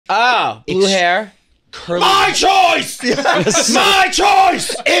Oh, blue hair. Curly. My choice! My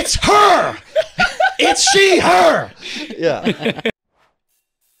choice! It's her! It's she, her! Yeah.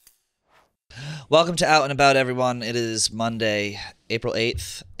 Welcome to Out and About, everyone. It is Monday, April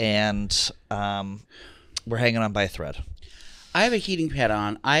 8th, and we're hanging on by a thread. I have a heating pad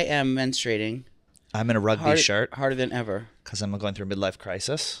on. I am menstruating. I'm in a rugby shirt. Harder than ever. Because I'm going through a midlife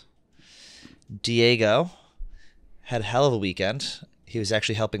crisis. Diego had a hell of a weekend. He was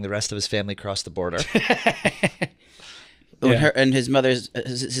actually helping the rest of his family cross the border. Yeah. And his mother's,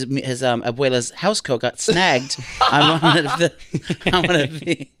 his abuela's house coat got snagged on one of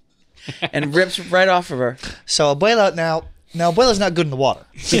the, and ripped right off of her. So abuela, now abuela's not good in the water.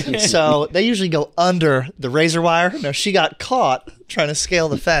 So they usually go under the razor wire. Now she got caught trying to scale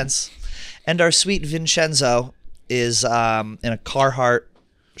the fence. And our sweet Vincenzo is in a Carhartt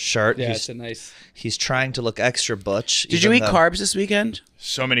shirt. Yeah, it's a nice. He's trying to look extra butch. Did you eat carbs this weekend?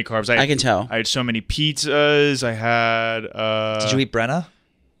 So many carbs. I can tell. I had so many pizzas. I had... Did you eat Brenna?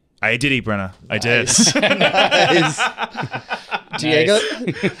 I did eat Brenna. Nice. I did. Nice.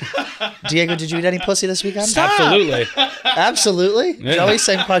 Diego, did you eat any pussy this weekend? Stop. Absolutely. Absolutely? Yeah. Joey,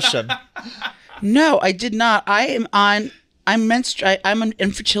 same question. No, I did not. I'm on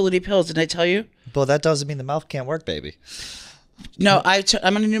infertility pills. Did I tell you? Well, that doesn't mean the mouth can't work, baby. No,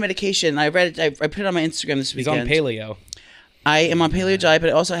 I'm on a new medication. I read it. I put it on my Instagram this weekend. He's on paleo. I am on paleo diet,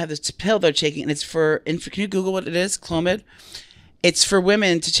 but I also have this pill they're taking, and it's for. Can you Google what it is? Clomid. It's for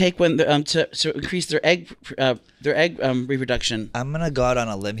women to take when to increase their egg reproduction. I'm gonna go out on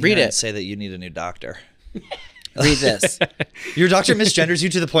a limb here and say that you need a new doctor. Read this. Your doctor misgenders you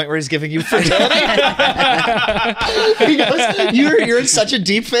to the point where he's giving you fertility. He goes, "You're in such a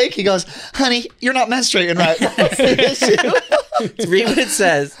deep fake." He goes, "Honey, you're not menstruating right." That's the issue. Read what it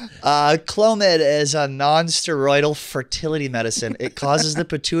says. Clomid is a non-steroidal fertility medicine. It causes the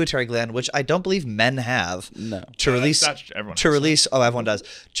pituitary gland, which I don't believe men have, to release. Oh, everyone does.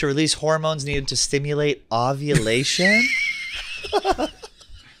 To release hormones needed to stimulate ovulation.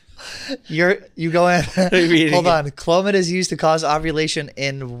 You go in. Hold on. Clomid is used to cause ovulation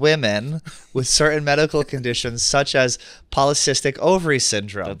in women with certain medical conditions such as polycystic ovary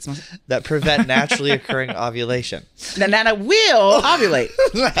syndrome that prevent naturally occurring ovulation. Now I will ovulate.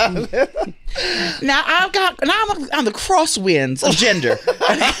 Now I'm on the crosswinds of gender.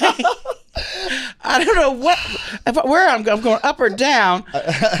 I don't know where I'm going up or down.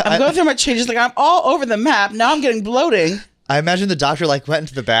 I'm going through my changes. Like I'm all over the map. Now I'm getting bloating. I imagine the doctor went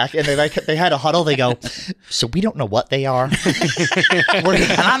into the back and they had a huddle. They go, "So we don't know what they are."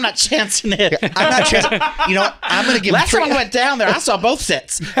 And I'm not chancing it. I'm not chancing. You know, I'm going to give. Last time I went down there, I saw both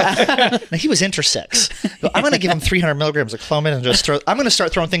sets. Now, he was intersex. I'm going to give him 300 milligrams of Clomid and just I'm going to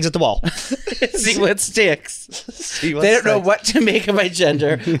start throwing things at the wall. See what sticks. They don't know what to make of my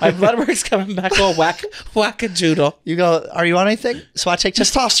gender. My blood work's coming back all whack-a-doodle. You go, "Are you on anything?" "So I take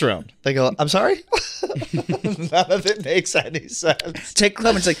testosterone." They go, "I'm sorry?" None of it makes any sense. Take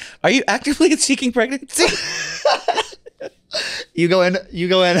Clomid. It's like, are you actively seeking pregnancy? You go in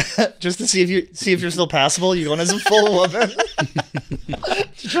just to see if you're still passable. You go in as a full woman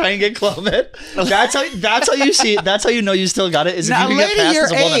to try and get Clomid. That's how you know you still got it. Is now, if you can get passed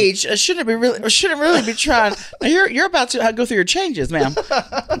as a woman. Your age shouldn't really be trying. You're about to go through your changes, ma'am.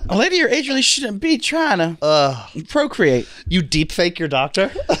 A lady your age really shouldn't be trying to procreate. You deep fake your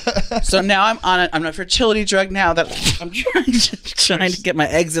doctor. So now I'm on a fertility drug now that I'm trying to get my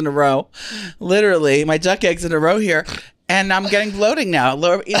eggs in a row, literally my duck eggs in a row here. And I'm getting bloating now.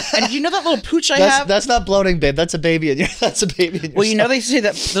 And you know that little pooch I have? That's not bloating, babe. That's a baby in your. Well, you know they say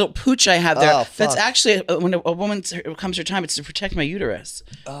that little pooch I have there. Oh, that's actually when a woman comes her time, it's to protect my uterus.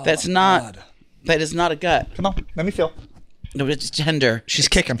 That's not. God. That is not a gut. Come on, let me feel. No, it's tender. She's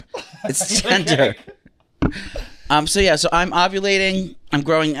kicking. It's tender. So I'm ovulating. I'm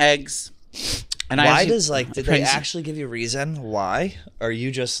growing eggs. And why did they actually give you a reason why? Or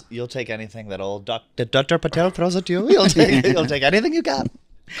you'll take anything that old Dr. Patel throws at you? You'll take anything you got.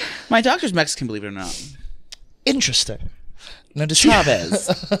 My doctor's Mexican, believe it or not. Interesting. Now, Chavez.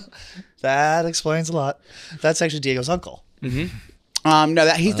 That explains a lot. That's actually Diego's uncle. Mm-hmm. No,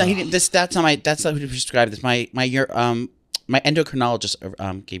 that's not who prescribed this. My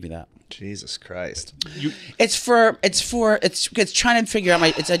endocrinologist gave me that. Jesus Christ! It's trying to figure out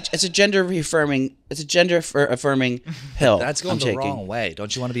it's a gender affirming pill. That's going the wrong way.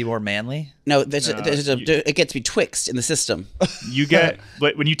 Don't you want to be more manly? No, it gets betwixt in the system.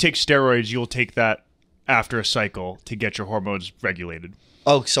 But when you take steroids, you'll take that after a cycle to get your hormones regulated.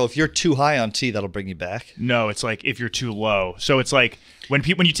 Oh, so if you're too high on T, that'll bring you back? No, it's like if you're too low. So it's like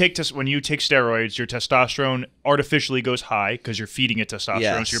When you take steroids, your testosterone artificially goes high because you're feeding it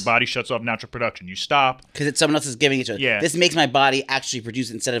testosterone, so your body shuts off natural production. You stop because it's someone else is giving it to it. Yeah. This makes my body actually produce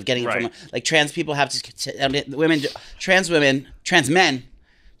it instead of getting it from like trans people have trans men,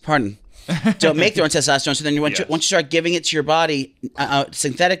 pardon. Don't make their own testosterone. So then once you start giving it to your body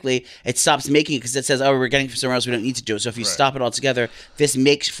synthetically, it stops making it because it says, "Oh, we're getting it from somewhere else. We don't need to do it." So if you stop it altogether, this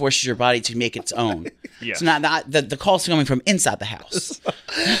forces your body to make its own. It's not the call's coming from inside the house.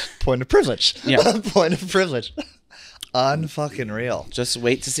 Point of privilege. Yeah. Point of privilege. Unfucking real. Just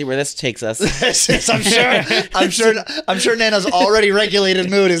wait to see where this takes us. I'm sure Nana's already regulated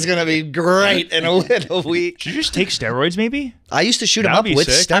mood is gonna be great in a week. Should you just take steroids? Maybe I used to shoot him up with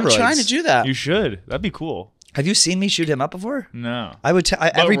steroids. I'm trying to do that. You should. That'd be cool. Have you seen me shoot him up before? No. I would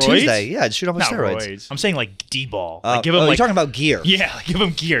every roids? Tuesday. Yeah, I'd shoot him with Not steroids. roids. I'm saying like D-ball. Give him. You're talking about gear. Yeah, give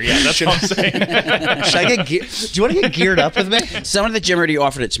him gear. Yeah, that's what I'm saying. Should I get gear? Do you want to get geared up with me? Someone at the gym already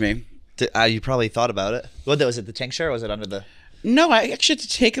offered it to me. You probably thought about it. What was it? The tank share? Or was it under the? No, I actually had to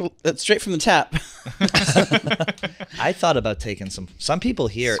take it straight from the tap. I thought about taking some. Some people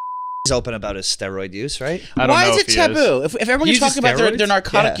here is open about his steroid use, right? I don't why know is it taboo? If everyone can talk about their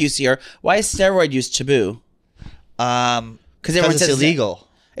narcotic use here, why is steroid use taboo? Because everyone says it's illegal.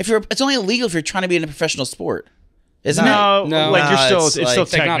 It's only illegal if you're trying to be in a professional sport, isn't it? No, like it's still like not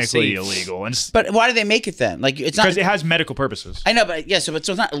technically safe. illegal, But why do they make it then? Like it's not because it has medical purposes. I know, but so it's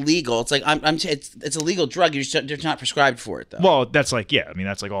not illegal. It's like it's a legal drug. You're not prescribed for it though. Well, that's like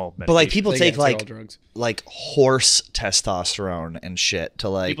that's like all. But like medication. people They take get all drugs. like horse testosterone and shit to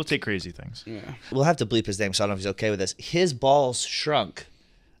like. People take crazy things. Yeah. We'll have to bleep his name, so I don't know if he's okay with this. His balls shrunk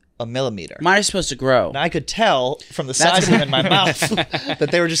a millimeter. Mine is supposed to grow. And I could tell from the size of them in my mouth that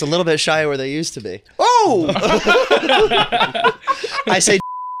they were just a little bit shy of where they used to be. Oh, I say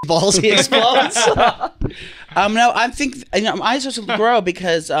balls, he explodes. no, I think mine is supposed to grow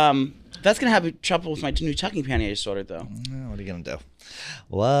because that's gonna have trouble with my new tucking panty I just ordered though. What are you gonna do?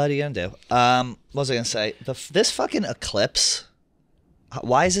 What was I gonna say? This fucking eclipse.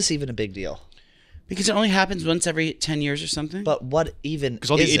 Why is this even a big deal? Because it only happens once every 10 years or something. But what even?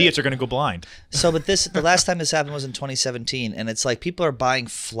 Because all the idiots are going to go blind. So, but the last time this happened was in 2017, and it's like people are buying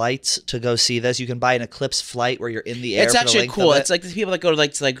flights to go see this. You can buy an eclipse flight where you're in the air. It's for the actually length cool. of it. It's like the people that go to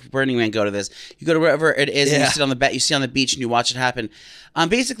like Burning Man go to this. You go to wherever it is, and you sit on the you sit on the beach and you watch it happen.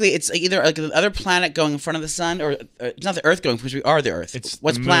 Basically, it's either like another planet going in front of the sun, or it's not the Earth going because we are the Earth.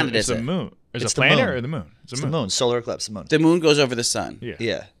 What planet is it? It's the moon. Is It's it the a planet moon. or the moon? It's the moon. Solar eclipse. The moon. The moon goes over the sun.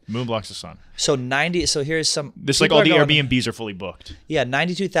 Yeah. Moon blocks the sun. So 90. So here's some. This like people all are the going- Airbnbs are fully booked. Yeah,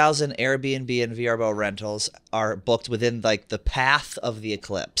 92,000 Airbnb and VRBO rentals are booked within like the path of the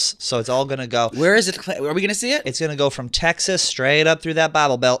eclipse. So it's all gonna go. Where is it? Are we going to see it? It's gonna go from Texas straight up through that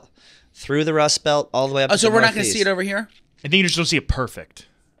Bible Belt, through the Rust Belt, all the way up. Oh, to so the we're not going to Northeast. see it over here? I think you just don't see it perfect.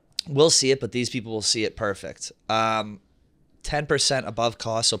 We'll see it, but these people will see it perfect. 10% above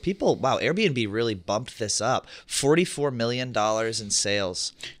cost. So people, wow, Airbnb really bumped this up. $44 million in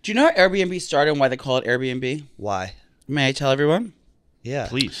sales. Do you know how Airbnb started and why they call it Airbnb? Why? May I tell everyone? Yeah.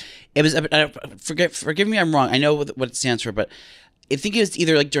 Please. It was forgive me, I'm wrong. I know what it stands for, but I think it was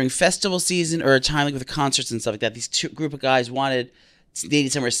either like during festival season or a time like with the concerts and stuff like that. These group of guys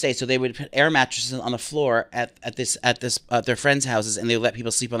needed somewhere to stay, so they would put air mattresses on the floor at their friends' houses, and they would let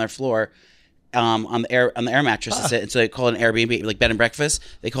people sleep on their floor. On the air mattresses, and so they call it an Airbnb, like bed and breakfast.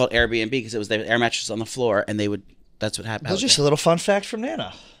 They call it Airbnb because it was the air mattresses on the floor, and that's what happened. That was just a little fun fact from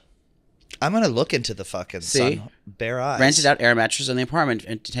Nana. I'm gonna look into the fucking sun. Bare eyes. Rented out air mattresses in the apartment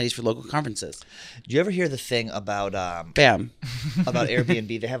and Teddy's for local conferences. Do you ever hear the thing about Bam. about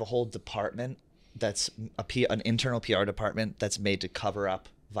Airbnb? They have a whole department that's an internal PR department that's made to cover up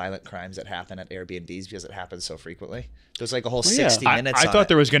violent crimes that happen at Airbnbs because it happens so frequently. There's like a whole 60 minutes. I on thought it.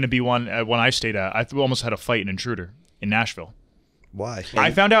 there was going to be one when I stayed at. I almost had a fight in Intruder in Nashville. Why?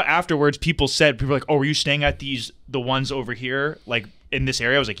 I found out afterwards. People were like, "Oh, were you staying at the ones over here, like in this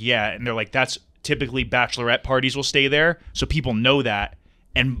area?" I was like, "Yeah," and they're like, "That's typically bachelorette parties will stay there, so people know that."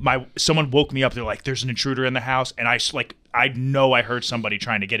 And someone woke me up. They're like, "There's an intruder in the house," and I know I heard somebody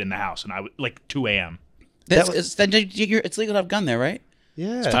trying to get in the house, and I like 2 a.m. It's legal to have a gun there, right?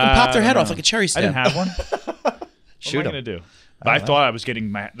 Yeah. Fucking pop their head off like a cherry I stem. didn't have one. Shoot what am 'em. I gonna do? But I thought I was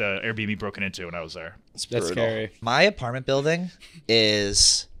getting the Airbnb broken into when I was there. That's scary. My apartment building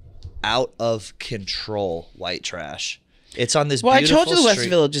is out of control white trash. It's on this Well, I beautiful told you the West street.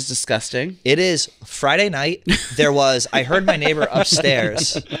 Village is disgusting. It is Friday night. I heard my neighbor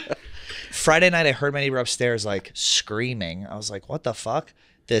upstairs. Friday night, I heard my neighbor upstairs like screaming. I was like, what the fuck?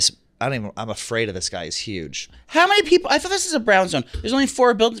 I'm afraid of this guy. He's huge. How many people? I thought this is a brownstone. There's only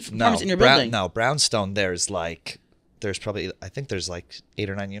 4 apartments in your building. No, brownstone, there's like there's probably, I think there's like 8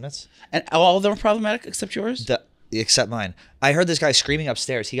 or 9 units. And all of them are problematic except yours? Except mine. I heard this guy screaming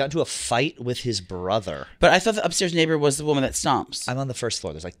upstairs. He got into a fight with his brother. But I thought the upstairs neighbor was the woman that stomps. I'm on the first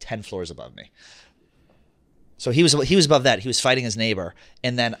floor. There's like 10 floors above me. So he was above that. He was fighting his neighbor.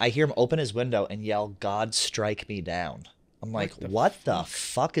 And then I hear him open his window and yell, "God strike me down." I'm like, what the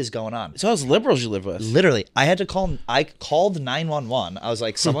fuck is going on? So those liberals you live with. Literally, I called 911. I was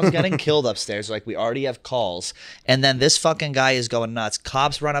like, someone's getting killed upstairs. Like, we already have calls. And then this fucking guy is going nuts.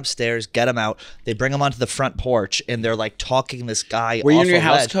 Cops run upstairs, get him out. They bring him onto the front porch, and they're like talking this guy. Were you in your a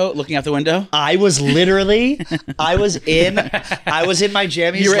house ledge. coat looking out the window? I was literally, I was in my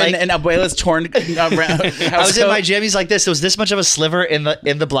jammies. You were like, in Abuela's torn house I was in coat? my jammies like this. There was this much of a sliver in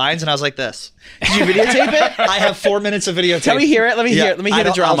the blinds, and I was like this. Did you videotape it? I have 4 minutes of videotape. Let me hear it. Let me hear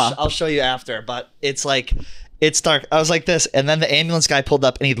the drama. I'll show you after, but it's like, it's dark. I was like this, and then the ambulance guy pulled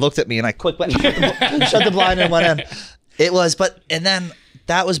up, and he looked at me, and I quick went, shut the blind and went in. It was, and then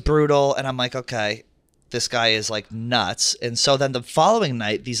that was brutal, and I'm like, okay, this guy is like nuts. And so then the following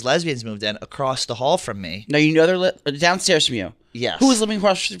night, these lesbians moved in across the hall from me. No, you know they're downstairs from you. Yes. Who was living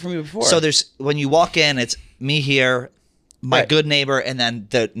across from you before? So when you walk in, it's me here, my Right. good neighbor, and then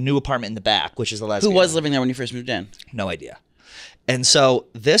the new apartment in the back, which is the lesbian. Who was living there when you first moved in? No idea. And so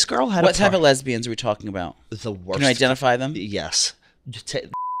this girl had What type of lesbians are we talking about? the worst. Can you identify them? Yes.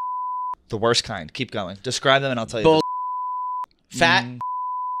 The worst kind. Keep going. Describe them and I'll tell you. Bull. Fat.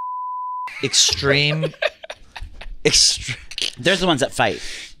 Extreme. There's the ones that fight.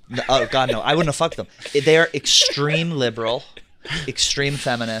 Oh, God, no. I wouldn't have fucked them. They are extreme liberal, extreme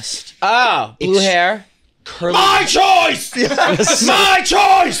feminist. Oh, blue hair. Curly. My choice! My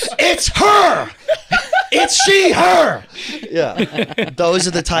choice! It's her! It's she, her! Yeah. Those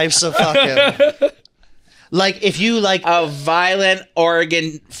are the types of fucking. Like, if you like. A violent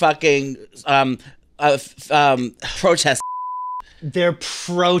Oregon fucking protest. They're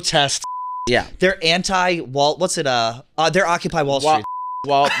protest. Yeah. They're anti-Wall. What's it? They're Occupy Wall Street.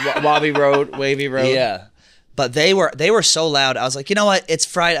 Wavy Road. Yeah. But they were so loud. I was like, you know what? It's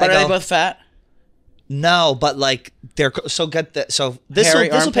Friday. But are they both fat? No, but like they're so get that. So this will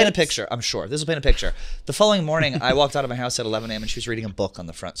paint a armpits? picture. I'm sure this will paint a picture. The following morning, I walked out of my house at 11 a.m. and she was reading a book on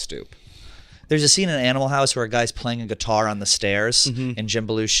the front stoop. There's a scene in Animal House where a guy's playing a guitar on the stairs, and John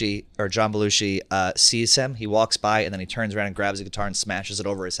Belushi sees him. He walks by and then he turns around and grabs a guitar and smashes it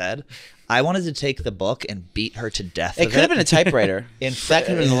over his head. I wanted to take the book and beat her to death. It could have been a typewriter. That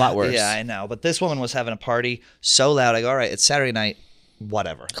could have been a lot worse. Yeah, I know. But this woman was having a party so loud. I go, all right, it's Saturday night,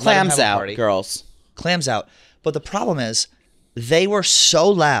 whatever. Let 'em Clams have a out, party. girls. Clams out. But the problem is, they were so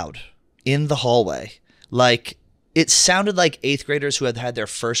loud in the hallway. Like, it sounded like 8th graders who had had their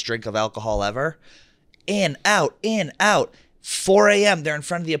first drink of alcohol ever. In, out, in, out. 4 a.m., they're in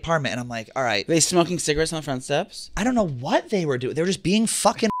front of the apartment. And I'm like, all right. Were they smoking cigarettes on the front steps? I don't know what they were doing. They were just being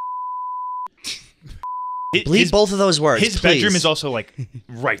fucking. Bleep both of those words. His please. bedroom is also like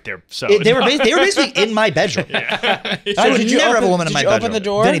right there. So They were basically in my bedroom. I would did you never have a open- woman in did my you bedroom. open the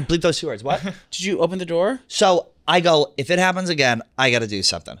door? Vinny, bleep those 2 words. What? Did you open the door? So I go, if it happens again, I got to do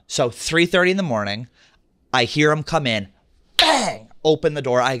something. So 3:30 in the morning, I hear him come in, bang, open the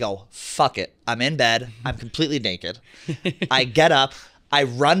door. I go, fuck it. I'm in bed. I'm completely naked. I get up. I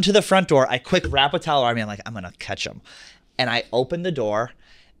run to the front door. I quick wrap a towel around me. I'm like, I'm going to catch him. And I open the door,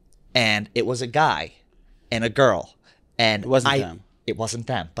 and it was a guy and a girl. And It wasn't them. It wasn't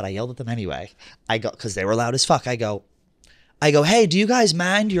them, but I yelled at them anyway. I go, because they were loud as fuck. I go, hey, do you guys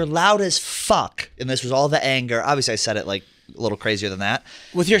mind? You're loud as fuck. And this was all the anger. Obviously, I said it like a little crazier than that.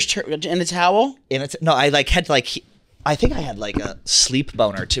 With your in a towel? No, I like had like, I think I had like a sleep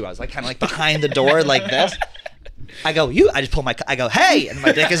boner too. I was like kind of like behind the door like this. I go, I just pull I go, hey, and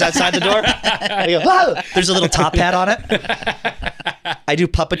my dick is outside the door. I go, whoa. There's a little top hat on it. I do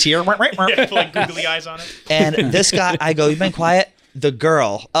puppeteer. yeah, like googly eyes on it. And this guy, I go, you've been quiet? The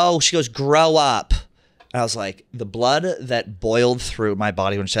girl, she goes, grow up. And I was like, the blood that boiled through my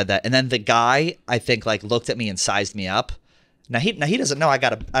body when she said that. And then the guy, I think, like looked at me and sized me up. Now he doesn't know I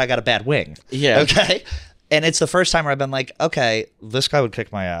got a bad wing. Yeah. Okay. And it's the first time where I've been like, okay, this guy would kick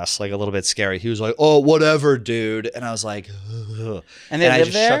my ass, like a little bit scary. He was like, oh, whatever, dude. And I was like, ugh. And they I live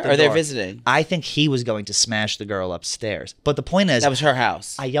just there, shut the or they're door. visiting? I think he was going to smash the girl upstairs. But the point is, That was her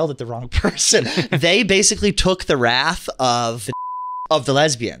house. I yelled at the wrong person. They basically took the wrath of the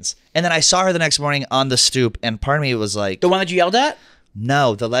lesbians. And then I saw her the next morning on the stoop, and part of me was like, The one that you yelled at?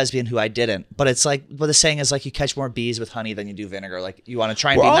 no, the lesbian who I didn't. But it's like, what the saying is like, you catch more bees with honey than you do vinegar. Like, you want to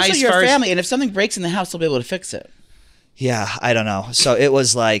try and We're be also nice your first. family, and if something breaks in the house, they'll be able to fix it. Yeah, I don't know. So it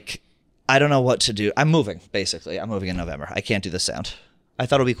was like, I don't know what to do. I'm moving, basically. I'm moving in November. I can't do the sound. I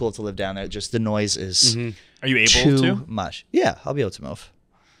thought it would be cool to live down there. Just the noise is Are you able too to? much. Yeah, I'll be able to move.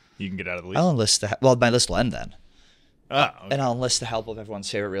 You can get out of the lease. I'll enlist well, my list will end then. Oh, okay. And I'll enlist the help of everyone's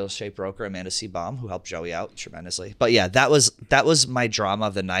favorite real estate broker, Amanda C. Baum, who helped Joey out tremendously. But yeah, that was my drama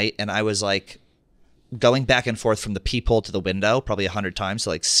of the night, and I was like going back and forth from the peephole to the window probably 100 times to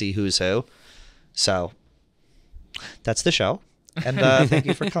like see who's who. So that's the show. And thank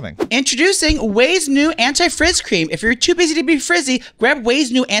you for coming. Introducing Ouai's new anti-frizz cream. If you're too busy to be frizzy, grab Ouai's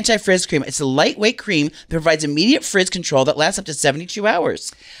new anti-frizz cream. It's a lightweight cream that provides immediate frizz control that lasts up to 72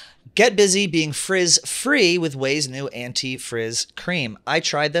 hours. Get busy being frizz-free with Ouai's new anti-frizz cream. I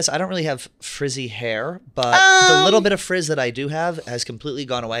tried this. I don't really have frizzy hair, but the little bit of frizz that I do have has completely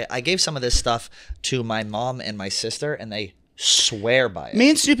gone away. I gave some of this stuff to my mom and my sister, and they swear by it. Me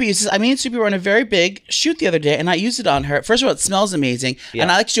and Snoopy were on a very big shoot the other day, and I used it on her. First of all, it smells amazing,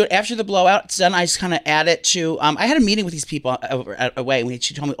 and I like to do it after the blowout. It's done. I just kind of add it to. I had a meeting with these people over at Ouai, and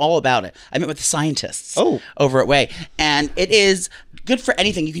she told me all about it. I met with the scientists over at Ouai, and it is good for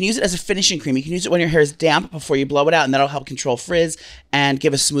anything. You can use it as a finishing cream. You can use it when your hair is damp before you blow it out, and that'll help control frizz and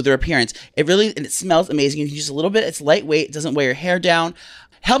give a smoother appearance. It smells amazing. You can use a little bit. It's lightweight. It doesn't weigh your hair down.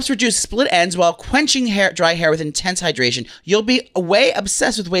 Helps reduce split ends while quenching dry hair with intense hydration. You'll be way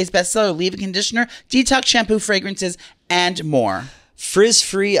obsessed with Ouai's bestseller leave-in conditioner, detox shampoo, fragrances, and more.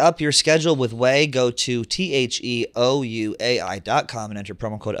 Frizz-free up your schedule with Ouai. Go to THEOUAI.com and enter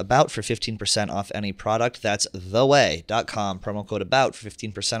promo code ABOUT for 15% off any product. That's theway.com, promo code ABOUT for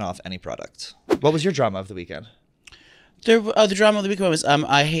 15% off any product. What was your drama of the weekend? The drama of the weekend was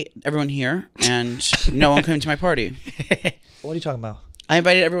I hate everyone here, and no one came to my party. What are you talking about? I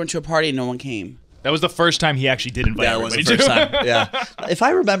invited everyone to a party and no one came. That was the first time he actually did invite everybody to. Yeah. If I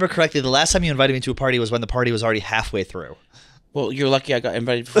remember correctly, the last time you invited me to a party was when the party was already halfway through. Well, you're lucky I got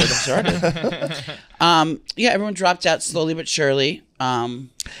invited before that started. Yeah, everyone dropped out slowly but surely.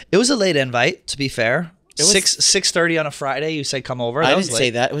 It was a late invite, to be fair. It was 6:30 on a Friday. You said come over. I didn't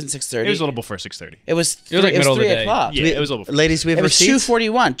say that. It wasn't 6:30. It was a little before 6:30. It was like middle of the 3 day. o'clock. Yeah, it was a little before. Ladies, we have It was receipts.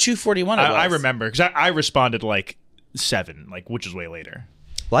 2:41. 2:41 it was. I remember because I responded like 7, like which is way later.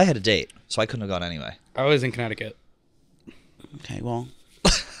 Well, I had a date, so I couldn't have gone anyway. I was in Connecticut. Okay, well.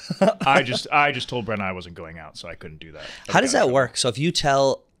 I just told Brenna I wasn't going out, so I couldn't do that. How does that work? So if you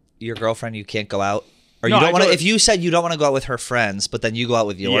tell your girlfriend you can't go out, or No, you don't I want to, don't- if you said you don't want to go out with her friends, but then you go out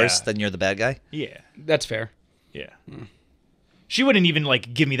with yours, Yeah. then you're the bad guy? Yeah, That's fair. yeah. She wouldn't even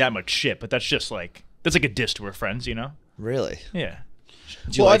like give me that much shit, but that's just like that's like a diss to her friends, you know? Really? Yeah.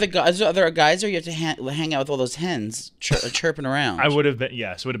 Well, are there guys or you have to hang out with all those hens chirping around? I would have been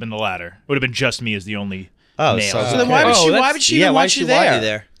it would have been the latter. It would have been just me as the only Oh, male. so- So then why would Oh, she? Why that's- would she even want you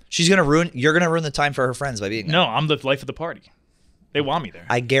there? She's gonna ruin. You're gonna ruin the time for her friends by being there. No, I'm the life of the party. They want me there.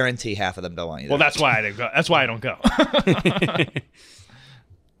 I guarantee half of them don't want you there. Well, that's why I didn't go. That's why I don't go.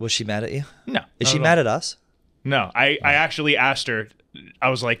 Was she mad at you? No. Is she not at mad at us? all. No. I actually asked her. I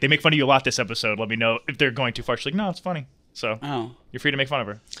was like, they make fun of you a lot this episode. Let me know if they're going too far. She's like, no, it's funny. So Oh, you're free to make fun of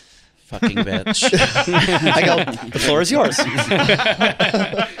her. fucking bitch. I go, the floor is yours.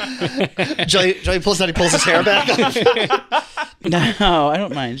 Joey pulls out, he pulls his hair back. No, I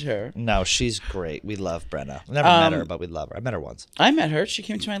don't mind her. No, she's great. We love Brenna. Never met her, but we love her. I met her once. I met her. She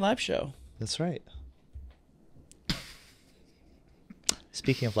came to my live show. That's right.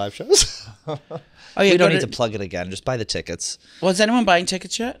 Speaking of live shows, Oh yeah, we don't go need to plug it again. Just buy the tickets. Well, is anyone buying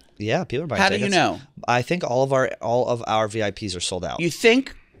tickets yet? Yeah, people are buying How tickets. do you know? I think all of our VIPs are sold out. You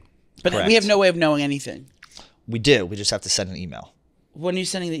think? But Correct. we have no way of knowing anything. We do. We just have to send an email. When are you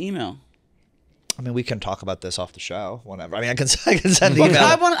sending the email? I mean, we can talk about this off the show whenever. I mean, I can send the Well, email.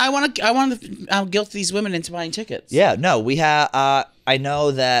 I want to guilt these women into buying tickets. Yeah, no, we have. I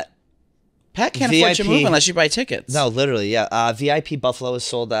know that. Pat can't afford to VIP move unless you buy tickets. No, literally, yeah. VIP Buffalo is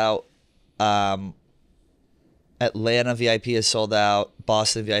sold out. Atlanta VIP is sold out.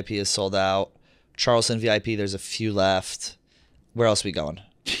 Boston VIP is sold out. Charleston VIP, there's a few left. Where else are we going?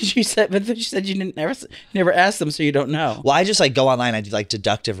 you said you didn't never ask them, so you don't know. Well, I just like go online. I do like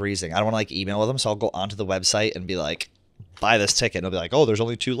deductive reasoning. I don't want to like email with them, so I'll go onto the website and be like, buy this ticket. And they'll be like, oh, there's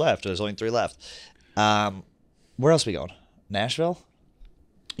only 2 left. There's only 3 left. Where else are we going? Nashville?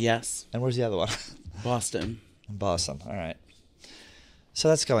 Yes, And where's the other one? Boston. Boston. All right. So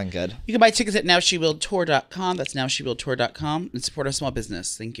that's going good. You can buy tickets at nowshewilltour.com. That's nowshewilltour.com and support our small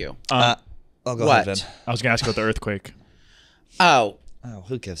business. Thank you. I'll go What? ahead, Vin. I was gonna ask about the earthquake. Oh Oh,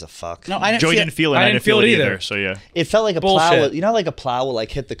 who gives a fuck? no, I didn't. Joey feel, didn't feel it. I I didn't didn't feel feel it it either. either. So yeah. It felt like a Bullshit. plow. You know, like a plow will like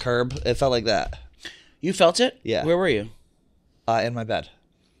hit the curb. It felt like that. You felt it? Yeah. Where were you? In my bed.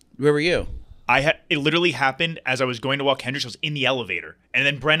 Where were you? it literally happened as I was going to walk Hendrix. I was in the elevator, and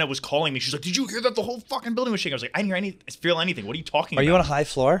then Brenna was calling me. She's like, "Did you hear that the whole fucking building was shaking?" I was like, "I didn't feel anything. What are you talking about?" Are you on a high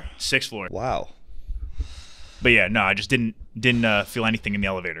floor? 6th floor. Wow. But yeah, no, I just didn't feel anything in the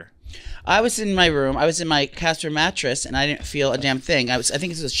elevator. I was in my room. I was in my Casper mattress, and I didn't feel a damn thing. I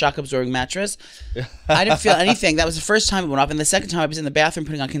think it's a shock-absorbing mattress. I didn't feel anything. That was the first time it went off, and the second time I was in the bathroom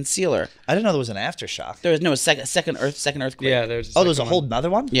putting on concealer. I didn't know there was an aftershock. There was no second earthquake. Yeah, there's. Oh, there's a whole nother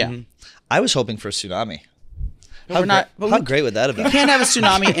one? Yeah. I was hoping for a tsunami. But we're not. But How we great would that have been? can't have a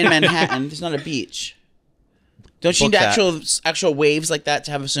tsunami in Manhattan. There's not a beach. Don't you Book need that. actual waves like that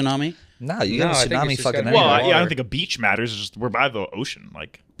to have a tsunami? No, you No, got I a think tsunami it's just fucking gotta be anywhere. Well, water. I don't think a beach matters. It's just we're by the ocean.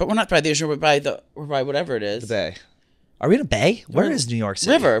 Like, But we're not by the ocean. We're by whatever it is. The bay. Are we in a bay? Where is New York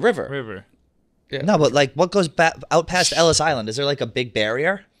City? River. No, but like what goes back out past Ellis Island? Is there like a big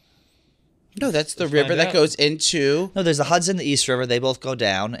barrier? No, that's the Let's river find that out. goes into. No, there's the Hudson, the East River. They both go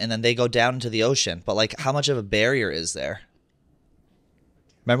down, and then they go down into the ocean. But like, how much of a barrier is there?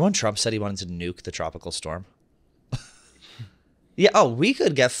 Remember when Trump said he wanted to nuke the tropical storm? Yeah. Oh, we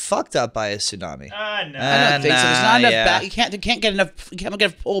could get fucked up by a tsunami. no. I don't think so. There's not enough yeah. back. You can't get enough. You can't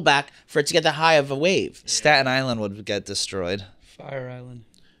get a pullback for it to get the high of a wave. Staten Island would get destroyed. Fire Island.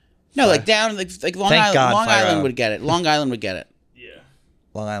 No, like down like Long Thank Island. God Long Fire Island Island. would get it. Long Island would get it. Yeah.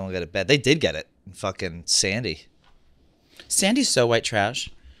 Long Island would get it bad. They did get it. In fucking Sandy. Sandy's so white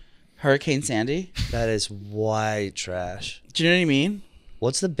trash. Hurricane Sandy. That is white trash. Do you know what I mean?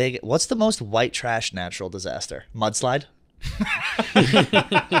 What's the most white trash natural disaster? Mudslide?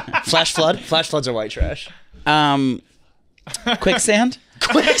 Flash flood? Flash floods are white trash. Quicksand.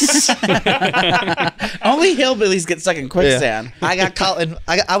 Only hillbillies get stuck in quicksand. I got caught in.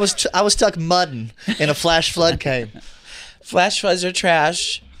 I was stuck mudding, and a flash flood came. Flash floods are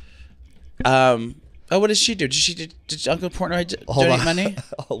trash. Oh, what does she do? Did Uncle Portnoy donate money?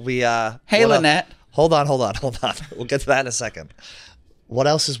 Hey, Lynette. Hold on. We'll get to that in a second. What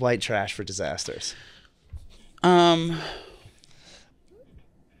else is white trash for disasters?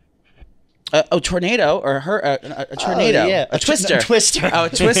 Tornado or a tornado. Oh, yeah. A twister. Twister. Oh, a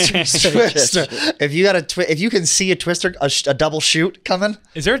twister. Twister. If you can see a twister, a double shoot coming.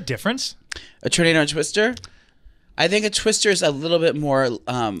 Is there a difference? A tornado and a twister. I think a twister is a little bit more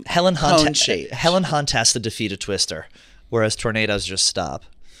Helen Hunt. cone shaped. Helen Hunt has to defeat a twister, whereas tornadoes just stop.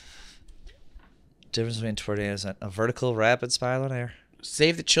 Difference between tornadoes and a vertical rapid spiral in air.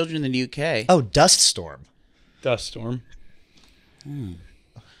 Save the children in the UK. Oh, dust storm. Dust storm.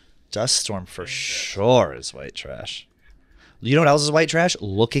 Dust storm for sure is white trash. You know what else is white trash?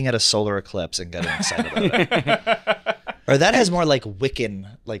 Looking at a solar eclipse and getting excited about it. Or that has more like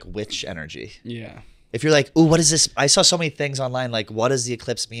Wiccan, like witch energy. Yeah. If you're like, ooh, what is this? I saw so many things online, like, what does the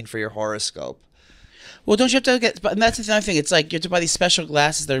eclipse mean for your horoscope? Well, don't you have to get? But that's the other thing. It's like you have to buy these special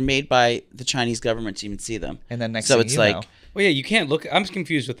glasses that are made by the Chinese government to even see them. And then next so thing it's you like know, Well, yeah, you can't look. I'm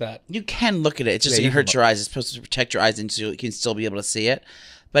confused with that. you can look at it. It's just Yeah, going you to hurt can your eyes. It's supposed to protect your eyes, and so you can still be able to see it.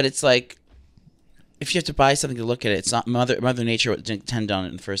 But it's like if you have to buy something to look at it, it's not Mother Nature would intend on it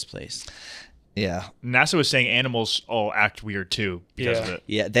in the first place. yeah. NASA was saying animals all act weird too because of it.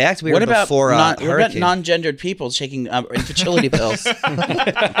 Yeah, they act weird What about before what about hurricane. non-gendered people taking infertility pills?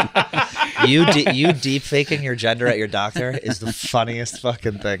 You deep faking your gender at your doctor is the funniest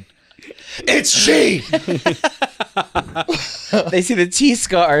fucking thing. It's she. They see the T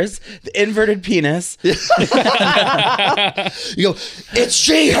scars, the inverted penis. You go, it's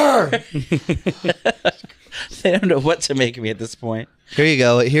she, her. They don't know what to make of me at this point. Here you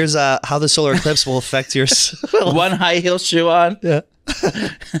go. Here's how the solar eclipse will affect your. One high heel shoe on. Yeah.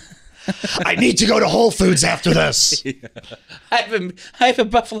 I need to go to Whole Foods after this. I have a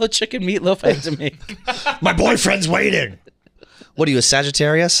buffalo chicken meatloaf I have to make. My boyfriend's waiting. What are you, a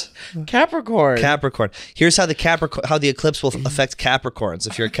Sagittarius? Capricorn. Capricorn. Here's how the eclipse will affect Capricorns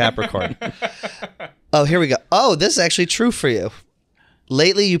if you're a Capricorn. Oh, here we go. Oh, this is actually true for you.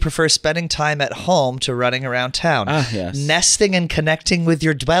 Lately, you prefer spending time at home to running around town. Ah, yes. Nesting and connecting with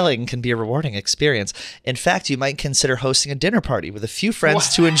your dwelling can be a rewarding experience. In fact, you might consider hosting a dinner party with a few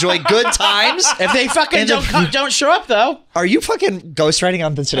friends to enjoy good times. If they fucking don't show up, though. Are you fucking ghostwriting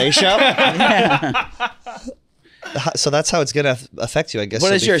on the Today Show? So that's how it's going to affect you, I guess. What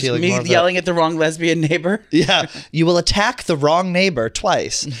You'll is be yours? feeling Me more of that. yelling at the wrong lesbian neighbor? Yeah. You will attack the wrong neighbor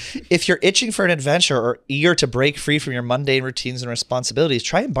twice. If you're itching for an adventure or eager to break free from your mundane routines and responsibilities,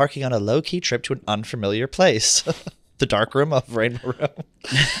 try embarking on a low-key trip to an unfamiliar place. The dark room of Rainbow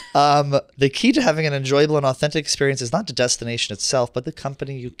Room. The key to having an enjoyable and authentic experience is not the destination itself, but the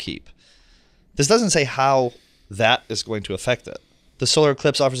company you keep. This doesn't say how that is going to affect it. The solar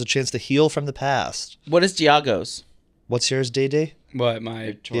eclipse offers a chance to heal from the past. What is Diago's? What's yours, DD? What,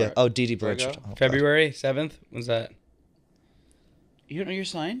 my Yeah. Oh, Dee Bridge. Virgo? Oh, God. February 7th? When's that? You don't know your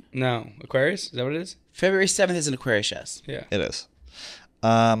sign? No. Aquarius? Is that what it is? February 7th is an Aquarius, yes. Yeah. It is.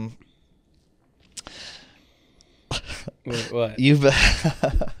 What? You've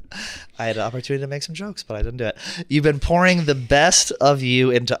I had an opportunity to make some jokes, but I didn't do it. You've been pouring the best of you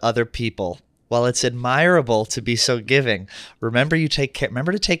into other people. While it's admirable to be so giving, remember to take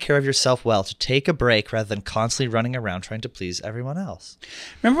care of yourself well, to take a break rather than constantly running around trying to please everyone else.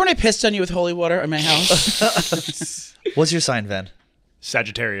 Remember when I pissed on you with holy water in my house? What's your sign, Vin?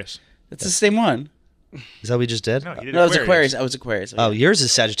 Sagittarius. It's the same one. Is that what we just did? No, he did No, it was Aquarius. I was Aquarius. Oh, yours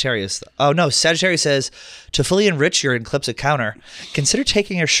is Sagittarius. Oh, no. Sagittarius says, to fully enrich your eclipse encounter, consider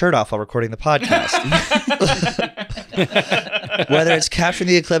taking your shirt off while recording the podcast. Whether it's capturing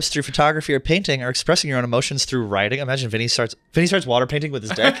the eclipse through photography or painting or expressing your own emotions through writing. Imagine Vinny starts water painting with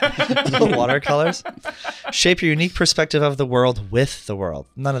his dick. Watercolors. Shape your unique perspective of the world with the world.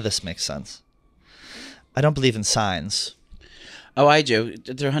 None of this makes sense. I don't believe in signs. Oh, I do.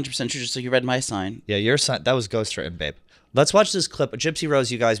 They're 100% true. So you read my sign. Yeah, your sign. That was ghostwritten, babe. Let's watch this clip. Gypsy Rose,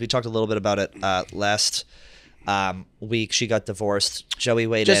 you guys, we talked a little bit about it last week. She got divorced. Joey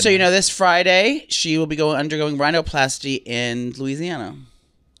weighed in. Just so you know, this Friday, she will be undergoing rhinoplasty in Louisiana.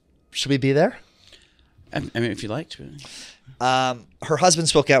 Should we be there? I mean, if you like to. Her husband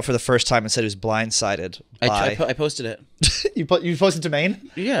spoke out for the first time and said he was blindsided by... I posted it. You posted to Maine?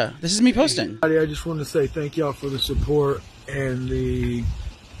 Yeah, this is me posting. I just want to say thank y'all for the support and the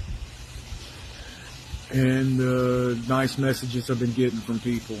nice messages I've been getting from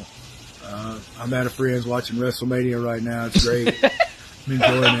people. I'm at a friend's watching WrestleMania right now. It's great. I'm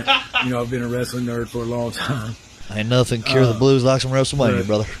enjoying it. You know, I've been a wrestling nerd for a long time. Ain't nothing cure the blues like some WrestleMania,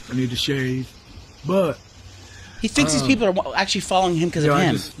 brother. I need to shave, but He thinks these people are actually following him because of I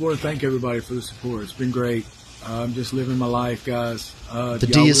him. just want to thank everybody for the support. It's been great. I'm just living my life, guys. The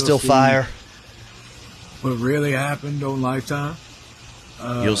D is still fire. What really happened on Lifetime.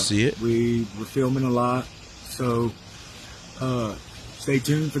 You'll see it. We're filming a lot, so stay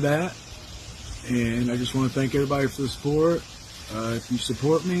tuned for that. And I just want to thank everybody for the support. If you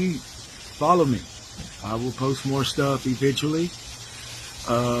support me, follow me. I will post more stuff eventually.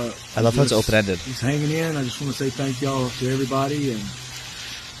 I love how it's open-ended. Just hanging in. I just want to say thank y'all to everybody, and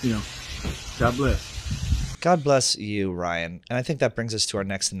God bless. God bless you, Ryan. And I think that brings us to our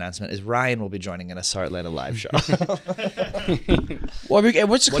next announcement, is Ryan will be joining in a Star Atlanta live show. Well, what's the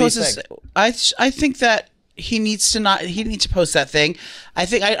What do you closest? think? I think that he needs to post that thing.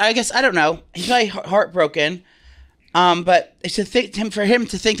 I guess I don't know. He's probably heartbroken. But for him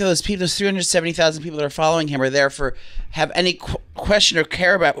to think that those people, those 370,000 people that are following him, are there have any question or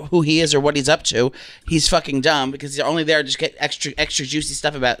care about who he is or what he's up to, he's fucking dumb, because they're only there to just get extra juicy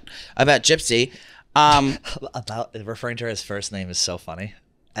stuff about Gypsy. About referring to her as first name is so funny.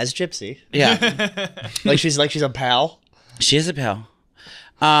 As Gypsy. Yeah, like she's a pal. she is a pal.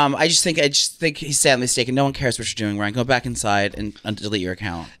 I just think he's sadly mistaken. No one cares what you're doing, Ryan. Go back inside and delete your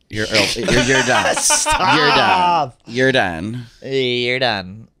account. You're done. Stop. You're done. You're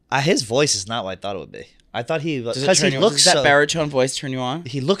done. His voice is not what I thought it would be. I thought Does that that baritone voice turn you on?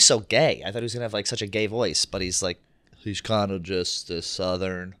 he looks so gay. I thought he was gonna have like such a gay voice, but he's kind of just this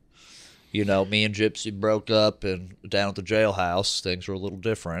southern. You know, me and Gypsy broke up, and down at the jailhouse, things were a little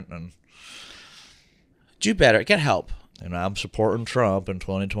different, and Do better. Get help. and I'm supporting Trump in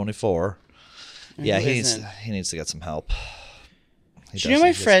 2024. Yeah, who he isn't? needs to get some help. Do you know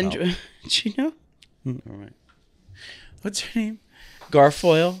my friend? Do you know? All right. What's her name?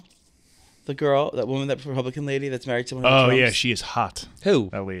 Garfoyle, that woman, that Republican lady that's married to one of the Oh Trumps. yeah, she is hot. Who?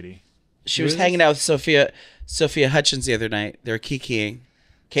 That lady. She was hanging out with Sophia Hutchins the other night. They were kikiing.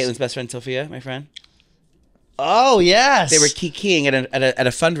 Caitlin's best friend Sophia, my friend. Oh yes, They were kikiing at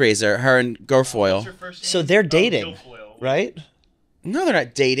a fundraiser. Her and Guilfoyle. So they're dating, right? No, they're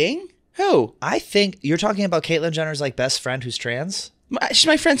not dating. Who? I think you're talking about Caitlyn Jenner's like best friend who's trans. She's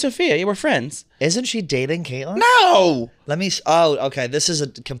my friend Sophia. Yeah, we're friends. Isn't she dating Caitlyn? No. Let me. Oh, okay. This is a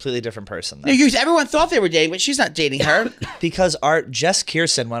completely different person. Then. Everyone thought they were dating, but she's not dating her. Because our Jess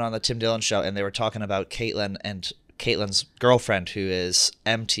Kirsten went on the Tim Dillon show and they were talking about Caitlyn and Caitlyn's girlfriend who is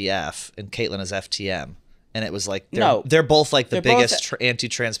MTF and Caitlyn is FTM. And it was like they're both like the biggest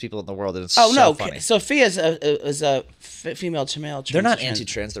anti-trans people in the world. And it's so funny. Sophia is a female to male. They're not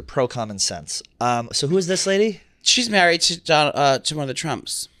anti-trans. They're pro-common sense. So who is this lady? She's married to one of the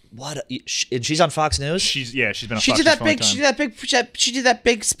Trumps. What? And she's on Fox News. She's been on She Fox did News that for a long big. time. She did that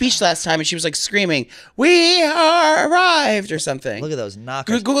big speech last time, and she was like screaming, "We are arrived" or something. Look at those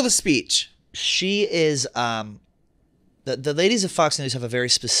knockers. Google the speech. She is. The ladies of Fox News have a very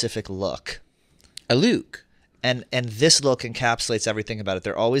specific look. A Luke. And this look encapsulates everything about it.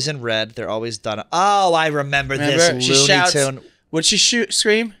 They're always in red. They're always done. Oh, I remember this She Looney shouts. Tune. Would she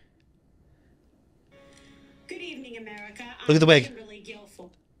scream? Good evening, America. Look at the wig. Kimberly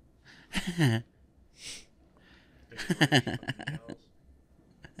Guilfoyle.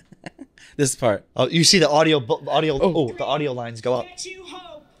 This part. Oh, you see the audio. The audio lines go up. That you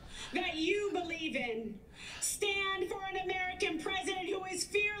hope, that you believe in. Stand for an American president who is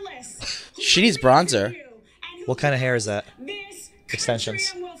fearless. Who She needs believes in bronzer. you, and who What kind of hair is that? This Extensions.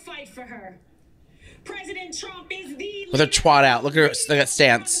 country and will fight for her. President Trump is the With her twat out. Look at her that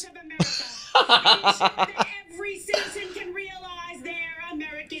stance. of America. Ensure that every citizen can realize their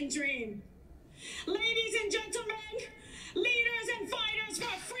American dream. Ladies and gentlemen, leaders and fighters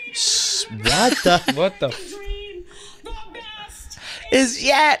for freedom. What the? What the? Dream, the best Is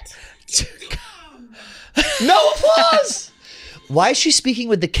yet. to come. No applause. Why is she speaking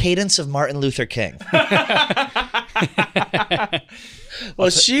with the cadence of Martin Luther King? Well,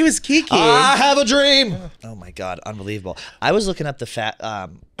 she was kiki. I have a dream. Oh my God, unbelievable. I was looking up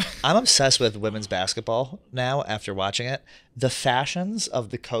the I'm obsessed with women's basketball now after watching it. The fashions of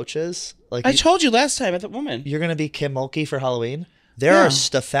the coaches. Like I told you last time at the woman. you're gonna be Kim Mulkey for Halloween.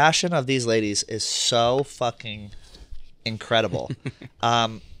 The fashion of these ladies is so fucking incredible.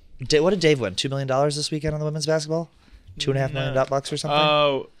 What did Dave win? $2 million this weekend on the women's basketball? $2.5 million bucks or something?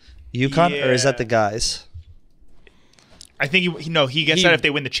 Oh, UConn, or is that yeah. the guys? I think he gets that if they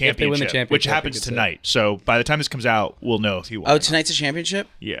win the if they win the championship, championship, which he happens gets it. tonight. So by the time this comes out, we'll know if he won. Oh, tonight's a championship?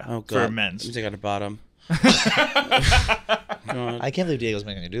 Yeah, Oh, for God. men's. That means I got a bottom. I can't believe Diego's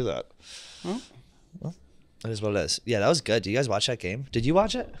making you do that. Well, that is what it is. Yeah, that was good. Did you guys watch that game? Did you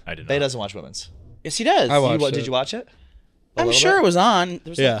watch it? I did Bay not. doesn't watch women's. Yes, he does. I watched Did it. you watch it? I'm sure it was on.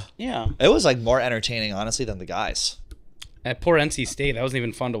 There was Yeah. like- yeah. It was like more entertaining, honestly, than the guys. At poor NC State, that wasn't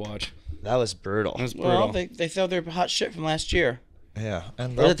even fun to watch. That was brutal. It was brutal. Well, they throw their hot shit from last year. Yeah,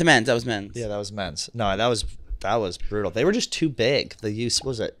 and Or was it the men's? That was men's. yeah, that was men's. No, that was brutal. They were just too big. The use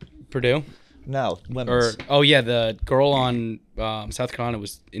was it? Purdue, No, women's. the girl on South Carolina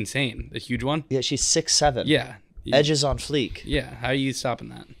was insane. The huge one. Yeah, she's 6'7". Yeah. Edges on fleek. Yeah. How are you stopping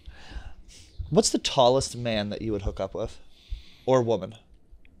that? What's the tallest man that you would hook up with, or woman?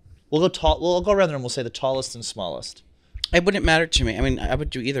 We'll go tall. We'll go around there and we'll say the tallest and smallest. It wouldn't matter to me. I mean, I would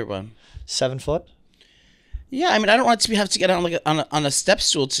do either one. 7 foot, Yeah, I mean, I don't want to have to get on like on a step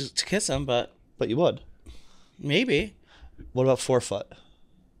stool to kiss him, but but you would. maybe What about 4 foot?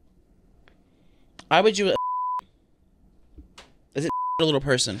 I would do. Is it a little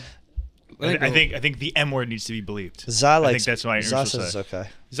person? I think the M word needs to be believed. Za I likes. think that's why Za says it's okay.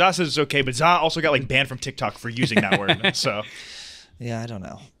 Za says it's okay, but Za also got like banned from TikTok for using that word. So Yeah, I don't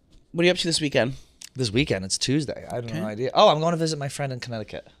know. What are you up to this weekend? This weekend, it's Tuesday. I have no idea. Oh, I'm going to visit my friend in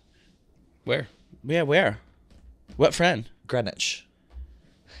Connecticut, Where? Yeah, where? What friend? Greenwich.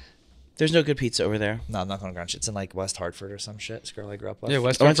 There's no good pizza over there. No, I'm not going to Greenwich. It's in like West Hartford or some shit. It's a girl I grew up with. Yeah,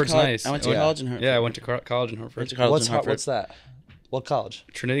 West I went to Hartford's college- nice. I went to college in Hartford. Yeah, I went to college in Went Hartford. to college in Hartford. What's that? What college?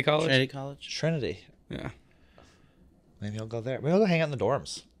 Trinity College. Trinity College. Trinity. Yeah. Maybe I'll go there. Maybe I'll go hang out in the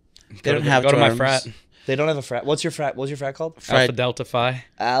dorms. They don't have go to my dorms. frat. They don't have a frat. What's your frat? What's your frat called? Alpha Delta Phi.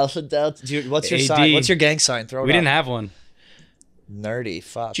 Alpha Delta. What's your AD. sign? What's your gang sign? Throw it We didn't up. have one. Nerdy.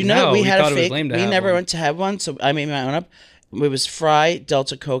 Fuck. Do you know No, that we we had thought a it was fake? lame to We have never one. went to have one, so I made my own up. It was Fry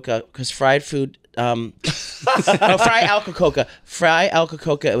Delta Coca because fried food. No, Fry Alka Coca. Fry Alka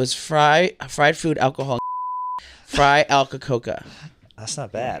Coca. It was fried food alcohol. Fry Alka Coca. That's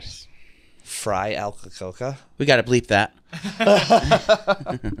not bad. Fry Alka Coca. We got to bleep that.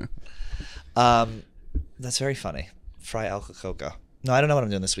 That's very funny. Fry Alka Coca. No, I don't know what I'm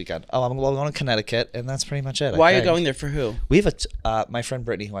doing this weekend. Oh, I'm going to Connecticut, and that's pretty much it. Why I are you think. going there for who? We have my friend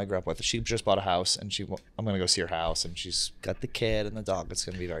Brittany, who I grew up with. She just bought a house, and I'm going to go see her house, and she's got the kid and the dog. It's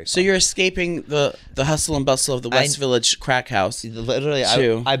going to be very fun. So you're escaping the hustle and bustle of the West Village crack house. Literally,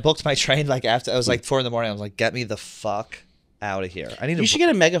 Two. I booked my train like after. I was like 4 a.m. I was like, get me the fuck out of here. I need to. You should get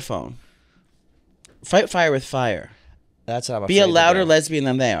a megaphone. Fight fire with fire. That's what I'm Be a afraid to louder do. lesbian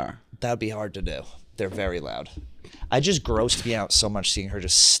than they are. That'd be hard to do. They're very loud. I just grossed me out so much seeing her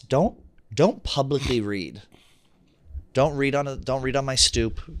just don't publicly read. Don't read on my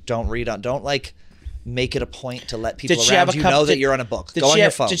stoop. Don't like make it a point to let people Did she have around a you cup- know that did- you're on a book. Did Go she on your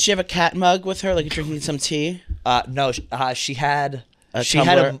have, phone. Did she have a cat mug with her, like drinking some tea? No, she had A she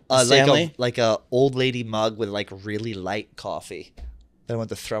had tumbler, a Stanley? like a old lady mug with like really light coffee that I went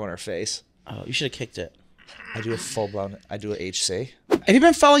to throw in her face. Oh, you should have kicked it. I do a HC. If you've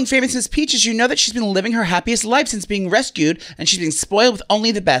been following Famous Miss Peaches, you know that she's been living her happiest life since being rescued, and she's been spoiled with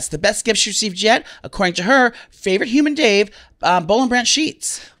only the best. The best gift she received yet, according to her favorite human Dave, Bowl and Branch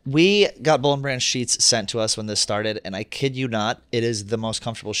sheets. We got Boll & Branch sheets sent to us when this started, and I kid you not, it is the most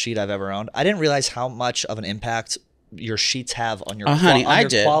comfortable sheet I've ever owned. I didn't realize how much of an impact your sheets have on your, honey, on I your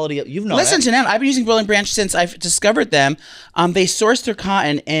did. quality. You've known Listen that. to them. I've been using Boll & Branch since I've discovered them. They source their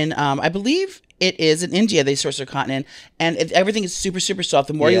cotton in, I believe it is in India. They source their cotton in, and everything is super, super soft.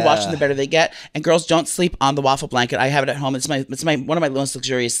 The more you wash them, the better they get. And girls, don't sleep on the waffle blanket. I have it at home. It's my one of my most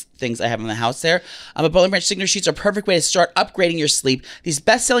luxurious things I have in the house there. But Boll & Branch Signature Sheets are a perfect way to start upgrading your sleep. These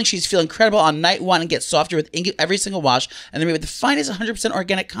best-selling sheets feel incredible on night one and get softer with every single wash. And they're made with the finest 100%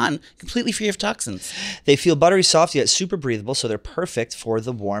 organic cotton, completely free of toxins. They feel buttery soft yet super breathable, so they're perfect for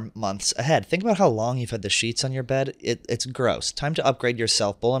the warm months ahead. Think about how long you've had the sheets on your bed. It's gross. Time to upgrade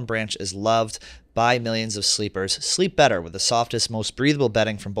yourself. Boll & Branch is loved by millions of sleepers. Sleep better with the softest, most breathable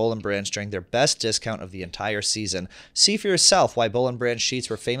bedding from Boll & Branch during their best discount of the entire season. See for yourself why Boll & Branch sheets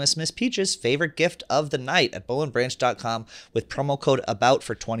were famous Miss Peach's favorite gift of the night at BollandBranch.com with promo code ABOUT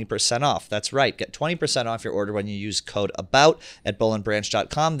for 20% off. That's right. Get 20% off your order when you use code ABOUT at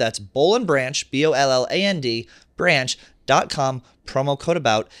BollandBranch.com. That's Boll & Branch, BOLLAND, branch.com, promo code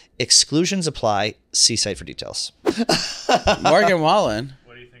ABOUT. Exclusions apply. See site for details. Morgan Wallen.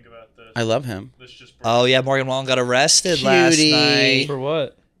 What do you think about this? I love him. This just Oh, yeah, Morgan Wallen got arrested last Cutie. night. For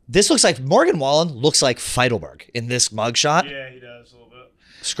what? This looks like Morgan Wallen looks like Feidelberg in this mugshot. Yeah, he does a little bit.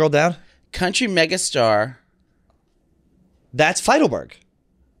 Scroll down. Country megastar. That's Feidelberg.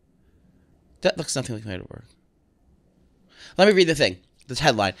 That looks nothing like Heidelberg. Let me read the thing. This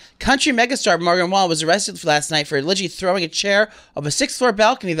headline. Country megastar Morgan Wallen was arrested last night for allegedly throwing a chair off a 6th-floor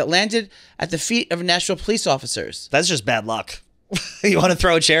balcony that landed at the feet of Nashville police officers. That's just bad luck. You want to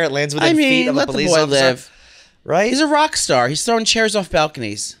throw a chair, it lands within I feet mean, of a let the police boy officer? live. Right? He's a rock star. He's throwing chairs off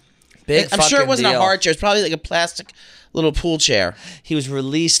balconies. Big I'm sure it fucking wasn't a deal. hard chair. It's probably like a plastic little pool chair. He was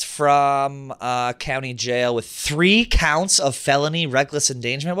released from county jail with 3 counts of felony reckless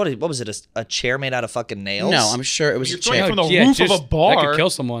endangerment. What was it? A chair made out of fucking nails? No, I'm sure it was You're a throwing chair. from the roof of a bar. That could kill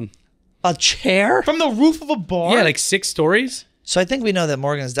someone. a chair. From the roof of a bar? Yeah, like 6 stories. So I think we know that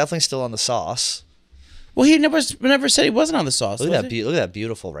Morgan is definitely still on the sauce. Well, he never said he wasn't on the sauce. Look at was he? look at that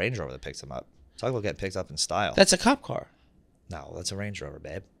beautiful Range Rover that picked him up. Talk about getting picked up in style. That's a cop car. No, that's a Range Rover,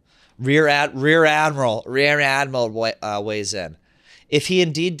 babe. Rear Admiral weighs in. If he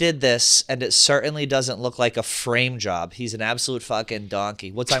indeed did this, and it certainly doesn't look like a frame job, he's an absolute fucking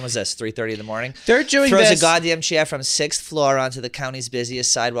donkey. What time was this? 3:30 in the morning? They're doing Throws this. a goddamn chair from 6th floor onto the county's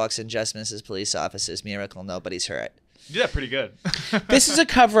busiest sidewalks and just misses police officers. Miracle, nobody's hurt. You did that pretty good. This is a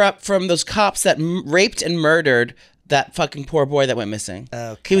cover-up from those cops that raped and murdered that fucking poor boy that went missing.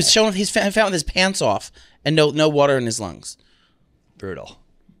 Okay. He was shown. He's found with his pants off and no water in his lungs. Brutal.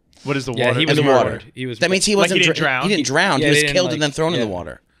 What is the Yeah, water? he was In the water. murdered. He was. That means he Like wasn't. he didn't drown? He didn't drown. Yeah, he was they didn't, killed like- and then thrown in the yeah.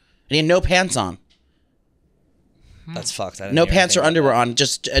 water. And he had no pants on. That's fucked. I didn't No hear pants or anything underwear about on.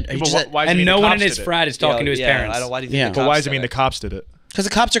 Just why do you and mean no the one in cops his did it? frat is that. talking to his Yeah, parents. I don't. Why do you think Yeah. the But why cops does it did mean the cops did it? because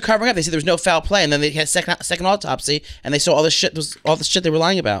the cops are covering up. They said there was no foul play, and then they had second autopsy, and they saw all the shit they were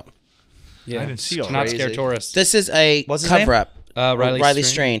lying about. Yeah, I didn't see all Not that. scare Crazy. tourists. This is a What's his name? cover-up. Riley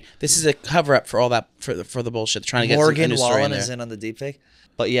Strain. This is a cover-up for all that for the bullshit. Trying to get Morgan some news story Wallen in is there. in on the deepfake.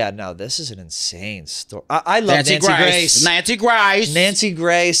 But yeah, no, this is an insane story. I love Nancy Nancy Grace. Nancy Grace. Nancy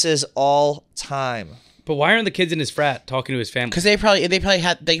Grace is all time. But why aren't the kids in his frat talking to his family? Because they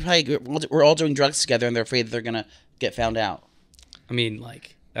probably were all doing drugs together, and they're afraid that they're gonna get found out. I mean,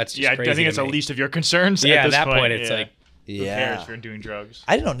 like that's just Yeah, crazy I think to it's the me. least of your concerns. Yeah, at at this that point, it's yeah. like Who Yeah. cares if you're doing drugs?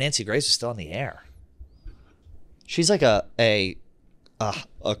 I didn't know Nancy Grace was still on the air. She's like a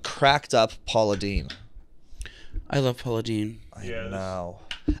cracked up Paula Deen. I love Paula Deen. I Yes. know.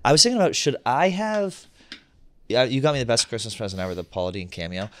 I was thinking about, should I have... Yeah, you got me the best Christmas present ever, the Paula Deen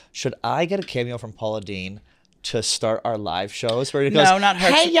cameo. Should I get a cameo from Paula Deen to start our live shows where it goes, No, not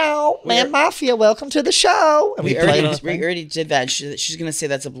her. Hey, yo, Ma'am Mafia, welcome to the show. And We play it on the already, thing. we already did that. She's gonna say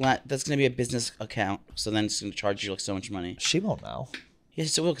that's gonna be a business account. So then it's gonna charge you like so much money. She won't know.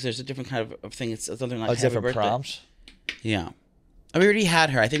 Yes, it will because there's a different kind of thing. It's something like A Happy different Birthday. prompt. Yeah, we already had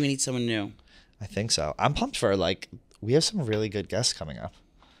her. I think we need someone new. I think so. I'm pumped for, like, we have some really good guests coming up.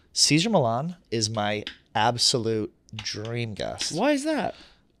 Caesar Milan is my absolute dream guest. Why is that?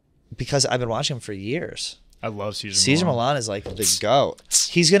 Because I've been watching him for years. I love Caesar. Caesar Milan is like the goat.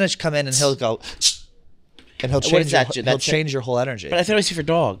 He's gonna come in and he'll go, and he'll What change is your, that, Jude? he'll That's change your whole energy. But I thought it was for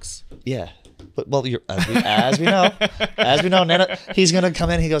dogs. Yeah, but well, as we know, Nana, he's gonna come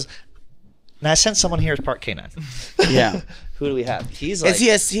in. He goes, now I sent someone here as part canine. Yeah. Who do we have? He's like,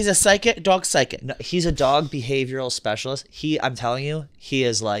 He's a psychic, dog psychic. no, he's a dog behavioral specialist. I'm telling you, he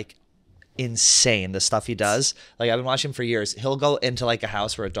is like insane, the stuff he does. Like, I've been watching him for years. He'll go into like a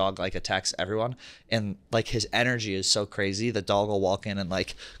house where a dog like attacks everyone, and like his energy is so crazy. The dog will walk in and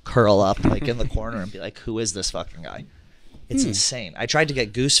like curl up like in the corner and be like, who is this fucking guy? It's insane. I tried to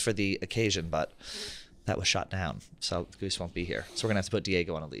get Goose for the occasion, but that was shot down. So Goose won't be here. So we're gonna have to put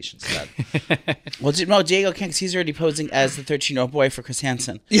Diego on a leash instead. Well, no, Diego can't because he's already posing as the 13-year-old boy for Chris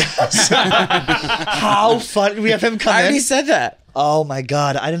Hansen. Yes. How fun! We have him come I already in. said that. Oh my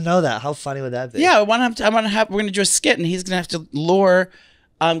god, I didn't know that. How funny would that be? Yeah, I want to have. We're gonna do a skit, and he's gonna have to lure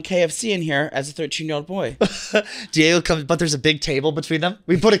KFC in here as a 13-year-old boy. Diego comes, but there's a big table between them.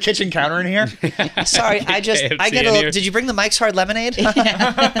 We put a kitchen counter in here. Sorry, I get a little. Did you bring the Mike's Hard Lemonade?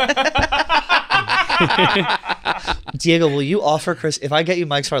 Diego, will you offer Chris? If I get you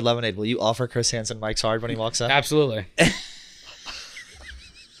Mike's Hard Lemonade, will you offer Chris Hansen Mike's Hard when he walks up? Absolutely.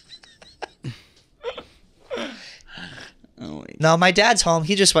 No, my dad's home.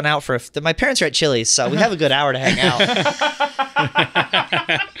 He just went out for. My parents are at Chili's, so we have a good hour to hang out.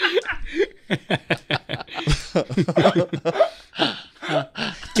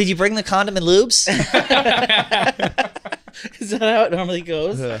 Did you bring the condom and lubes? Is that how it normally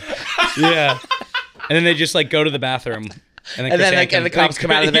goes? Yeah. And then they just like go to the bathroom. And then the cops come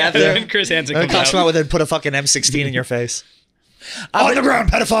out of the bathroom. And Chris Hansen And the comes cops come out out. with it and put a fucking M16 in your face. On the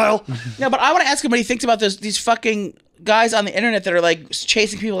ground, pedophile. No, but I want to ask him what he thinks about these fucking guys on the internet that are like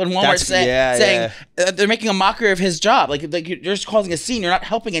chasing people in Walmart saying they're making a mockery of his job. Like you're just causing a scene. You're not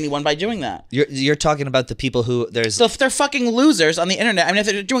helping anyone by doing that. You're talking about the people who there's. So if they're fucking losers on the internet, I mean, if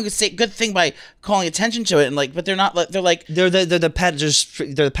they're doing a good thing by calling attention to it, and like, but they're not. They're the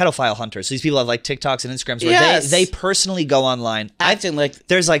pedophile hunters. So these people have like TikToks and Instagrams where they personally go online acting like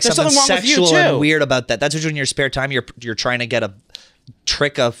there's like there's something wrong with you, sexual too. and weird about that. That's what you do in your spare time. You're trying to get a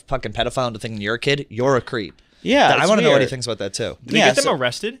trick a fucking pedophile into thinking you're a kid. You're a creep. Yeah, I want to know what he thinks about that too. Did they get them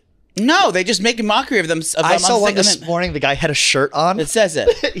arrested? No, they just make a mockery of them. I saw one this morning. The guy had a shirt on. It says it.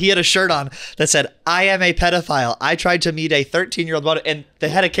 He had a shirt on that said, "I am a pedophile. I tried to meet a 13-year-old boy," and they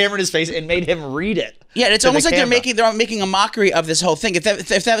had a camera in his face and made him read it. Yeah, it's almost like they're making a mockery of this whole thing. If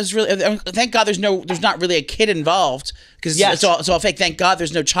that was really, thank God there's not really a kid involved because it's all fake. Thank God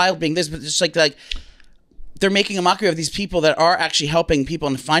there's no child being this, but it's just like they're making a mockery of these people that are actually helping people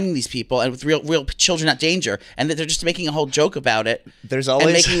and finding these people and with real children at danger, and that they're just making a whole joke about it. There's always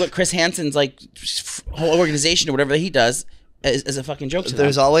and making what Chris Hansen's like whole organization or whatever that he does is a fucking joke to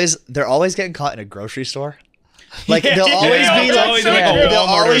them. They're always getting caught in a grocery store. Like they'll always be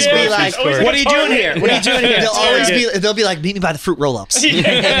like, what are you doing here? What are you doing here? They'll be like, meet me by the fruit roll-ups. And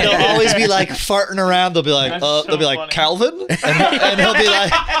they'll always be like farting around. They'll be like, Calvin, and he'll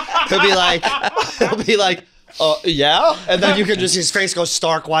be like, yeah, and then you can just his face goes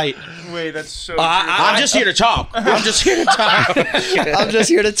stark white. Wait, that's so. I'm just here to talk. I'm just here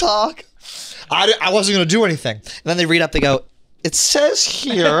to talk. I wasn't gonna do anything. And then they read up. They go, it says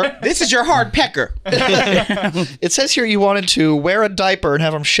here. This is your hard pecker. It says here you wanted to wear a diaper and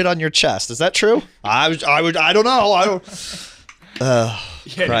have him shit on your chest. Is that true? I don't know.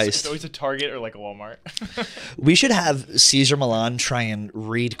 Christ. It's always a Target or like a Walmart. We should have Caesar Milan try and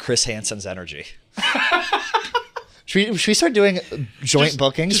read Chris Hansen's energy. Should we start doing joint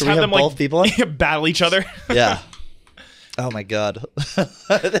bookings? Just where we have have them both people in? battle each other. Yeah. Oh my God.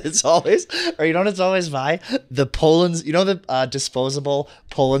 It's always, or you know what it's always by? The Poland's, you know the disposable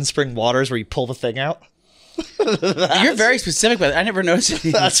Poland spring waters where you pull the thing out? You're very specific with it. I never noticed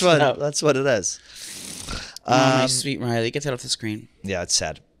it. That's what it is. My sweet Riley. Get that off the screen. Yeah, it's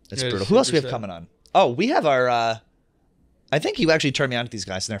sad. It's It is brutal. Who else do we have sad. coming on? Oh, we have our, I think you actually turned me on to these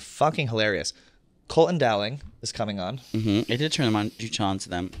guys and they're fucking hilarious. Colton Dowling is coming on. Mm-hmm. I did turn them on to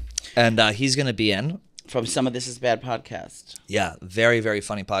them. And he's going to be in. From Some of This Is Bad podcast. Yeah, very, very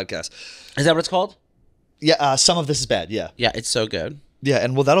funny podcast. Is that what it's called? Yeah, Some of This Is Bad, yeah. Yeah, it's so good. Yeah,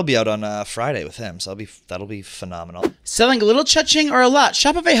 and well, that'll be out on Friday with him, so that'll be phenomenal. Selling a little cha-ching or a lot,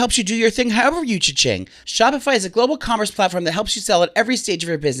 Shopify helps you do your thing however you cha-ching. Shopify is a global commerce platform that helps you sell at every stage of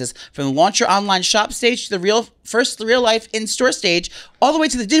your business, from the launch your online shop stage to the first real-life in-store stage, all the way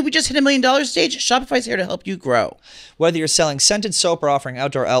to the did we just hit $1 million stage. Shopify's here to help you grow. Whether you're selling scented soap or offering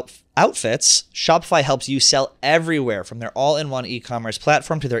outdoor outfits, Shopify helps you sell everywhere, from their all-in-one e-commerce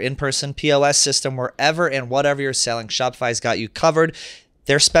platform to their in-person POS system. Wherever and whatever you're selling, Shopify's got you covered.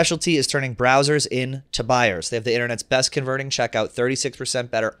 Their specialty is turning browsers into buyers. They have the internet's best converting checkout,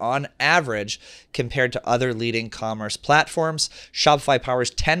 36% better on average compared to other leading commerce platforms. Shopify powers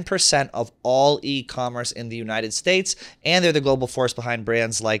 10% of all e-commerce in the United States, and they're the global force behind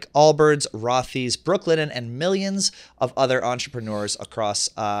brands like Allbirds, Rothy's, Brooklinen, and millions of other entrepreneurs across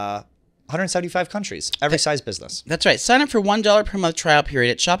 175 countries, every size business. That's right. Sign up for $1 per month trial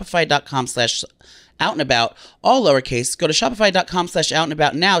period at shopify.com/outlandabout, all lowercase. Go to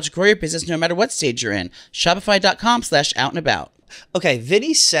shopify.com/outlandabout now to grow your business no matter what stage you're in. Shopify.com/outlandabout. Okay,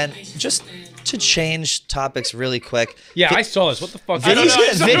 Vinny sent, just to change topics really quick. Yeah, I saw this. What the fuck? I don't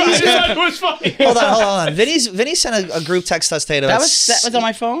know. Vinny's- I thought it was funny. Hold on. Vinny sent a group text us today at That about was on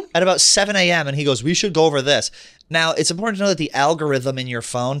my phone? at about 7 a.m. and he goes, "We should go over this." Now, it's important to know that the algorithm in your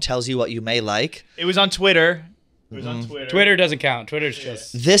phone tells you what you may like. It was on Twitter. It was on Twitter. Twitter doesn't count. Twitter's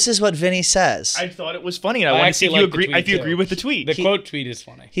just. This is what Vinny says. I thought it was funny, and I I want to see if actually you like the agree. tweet, If you too. agree with the tweet. The quote tweet is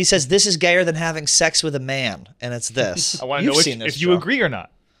funny. He says, "This is gayer than having sex with a man," and it's this. I want to You've know seen this, if you Joe. agree or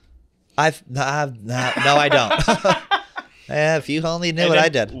not. No, I don't. If you only knew And what then I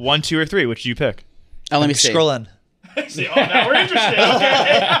did. 1, 2, or 3. Which do you pick? Oh, let me see. Scroll in. See, oh, now we're interested.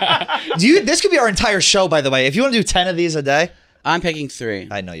 Okay. This could be our entire show, by the way. If you want to do 10 of these a day, I'm picking 3.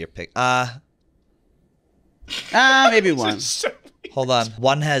 I know you're pick. Maybe 1. Hold on.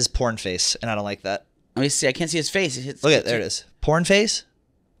 One has porn face, and I don't like that. Let me see. I can't see his face. Look at there it is. Porn face.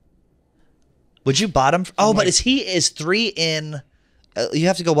 Would you bottom? Oh, but is 3 in? You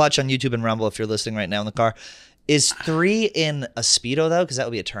have to go watch on YouTube and Rumble if you're listening right now in the car. Is 3 in a Speedo though? Because that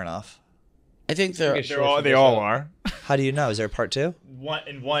would be a turnoff. I think they're. They all are. How do you know? Is there a part 2?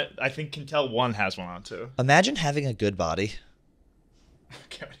 One, I think can tell one has one on too. Imagine having a good body.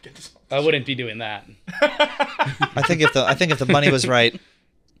 Can't get this on. I wouldn't be doing that. I think if the money was right.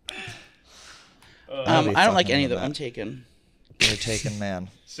 I don't like any of them. I'm taken. You're taken, man.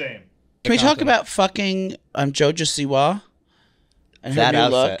 Same. Can we talk about fucking JoJo Siwa? And That her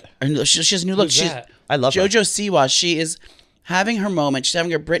new outfit. look. She has a new look. Who's She's that? I love her. JoJo Siwa. She is having her moment. She's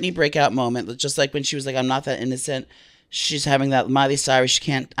having her Britney breakout moment. Just like when she was like, "I'm not that innocent." She's having that Miley Cyrus.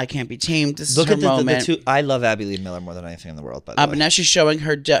 I can't be tamed. This Look is her at the moment. two. I love Abby Lee Miller more than anything in the world. By the But way, now she's showing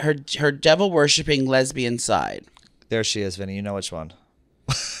her devil worshipping lesbian side. there she is, Vinny. You know which one?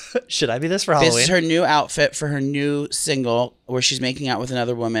 Should I be this for This Halloween? is her new outfit for her new single, where she's making out with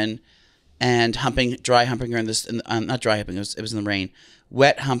another woman and dry humping her in this. Not dry humping. It was in the rain.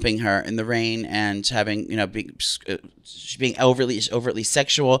 Wet humping her in the rain and having being overtly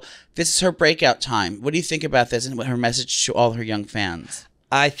sexual. This is her breakout time. What do you think about this and what her message to all her young fans?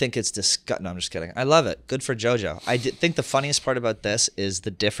 I think it's disgusting. No, I'm just kidding. I love it. Good for JoJo. I think the funniest part about this is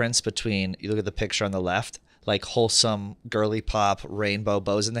the difference between, you look at the picture on the left, like wholesome, girly pop, rainbow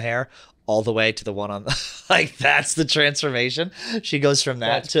bows in the hair, all the way to the one on the, like, that's the transformation. She goes from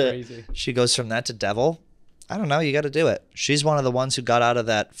that to devil. I don't know. You got to do it. She's one of the ones who got out of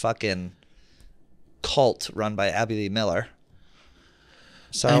that fucking cult run by Abby Lee Miller.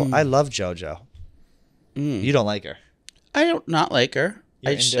 So I love JoJo. You don't like her. I don't not like her.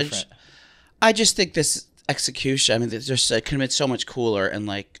 You're indifferent. I just think this execution. I mean, it could have been so much cooler and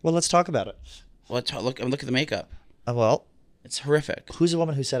like. Well, let's talk about it. Look at the makeup. Well, It's horrific. who's the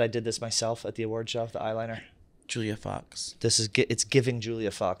woman who said I did this myself at the award show? The eyeliner. Julia Fox. It's giving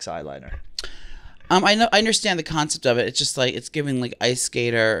Julia Fox eyeliner. I understand the concept of it. It's just like it's giving like ice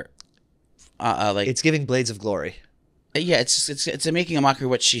skater. It's giving Blades of Glory. Yeah, it's making a mockery of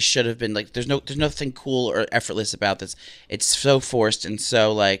what she should have been. Like, there's nothing cool or effortless about this. It's so forced and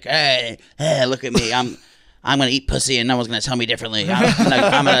so like, hey, look at me. I'm gonna eat pussy and no one's gonna tell me differently.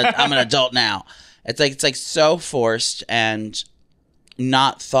 I'm an adult now. It's like so forced and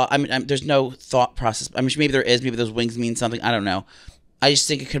not thought. I mean, there's no thought process. I mean, maybe there is. Maybe those wings mean something. I don't know. I just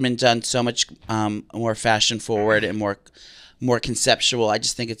think it could have been done so much more fashion forward and more conceptual. I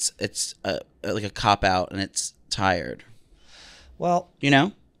just think it's like a cop out and it's tired. Well,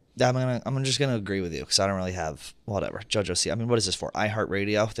 I'm just gonna agree with you because I don't really have whatever JoJo. I mean, what is this for?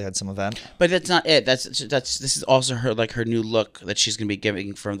 iHeartRadio? They had some event. But that's not it. This is also her new look that she's gonna be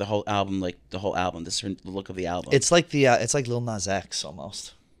giving from the whole album. Like the whole album. This is the look of the album. It's like it's like Lil Nas X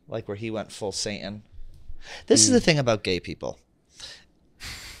almost, like where he went full Satan. This is the thing about gay people.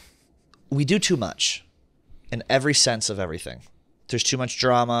 We do too much, in every sense of everything. There's too much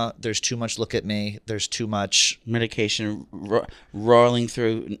drama. There's too much look at me. There's too much medication rolling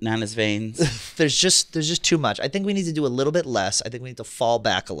through Nana's veins. there's just too much. I think we need to do a little bit less. I think we need to fall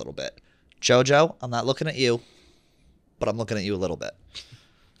back a little bit. JoJo, I'm not looking at you, but I'm looking at you a little bit.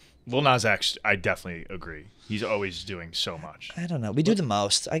 Lil Nas X, I definitely agree. He's always doing so much. I don't know. We do the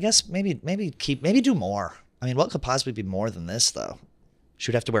most. I guess maybe do more. I mean, what could possibly be more than this though? She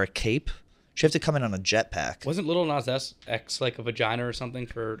would have to wear a cape. She'd have to come in on a jetpack. Wasn't Little Nas X like a vagina or something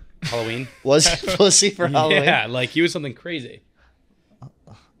for Halloween? Was pussy for Halloween? Yeah, like he was something crazy.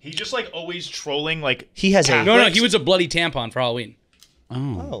 He's just like always trolling. Like he has a No, he was a bloody tampon for Halloween.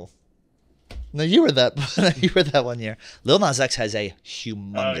 Oh. No, you were that. You were that one year. Lil Nas X has a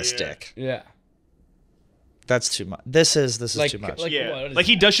humongous dick. Yeah. That's too much. This is too much. Like, Yeah, what is like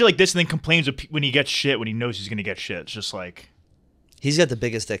he does shit like this and then complains when he gets shit when he knows he's gonna get shit. It's just like He's got the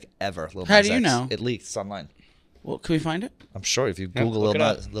biggest dick ever. Lil Nas How do you X. know? It leaked. It's online. Well, can we find it? I'm sure if you Google look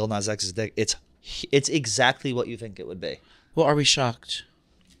Lil Nas X's dick, it's exactly what you think it would be. Well, are we shocked?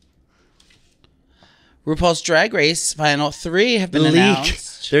 RuPaul's Drag Race Final 3 have been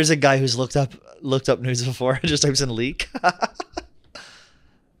announced. There's a guy who's looked up news before. Just types in leak.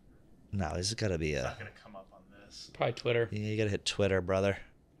 No, this has got to be not gonna come up on this. Probably Twitter. Yeah, you got to hit Twitter, brother.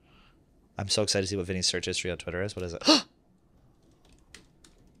 I'm so excited to see what Vinny's search history on Twitter is. What is it?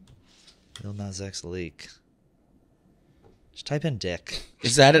 Lil Nas X leak. Just type in dick.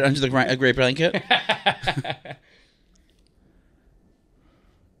 Is that it under the a gray blanket?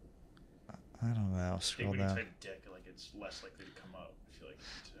 I don't know. Scroll down. Dick, like it's less likely to come up. I feel like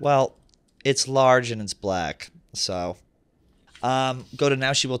Well, it's large and it's black. So, go to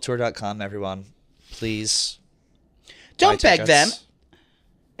nowshewilltour.com, everyone. Please. Don't buy beg them. tickets.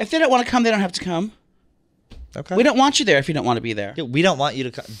 If they don't want to come, they don't have to come. Okay. We don't want you there if you don't want to be there. Yeah, we don't want you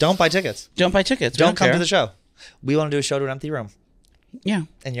to come. Don't buy tickets. Don't buy tickets. We Don't come care. to the show. We want to do a show to an empty room. Yeah.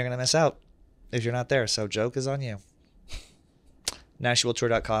 And you're going to miss out if you're not there. So, joke is on you.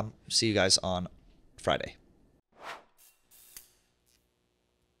 nowshewilltour.com. See you guys on Friday.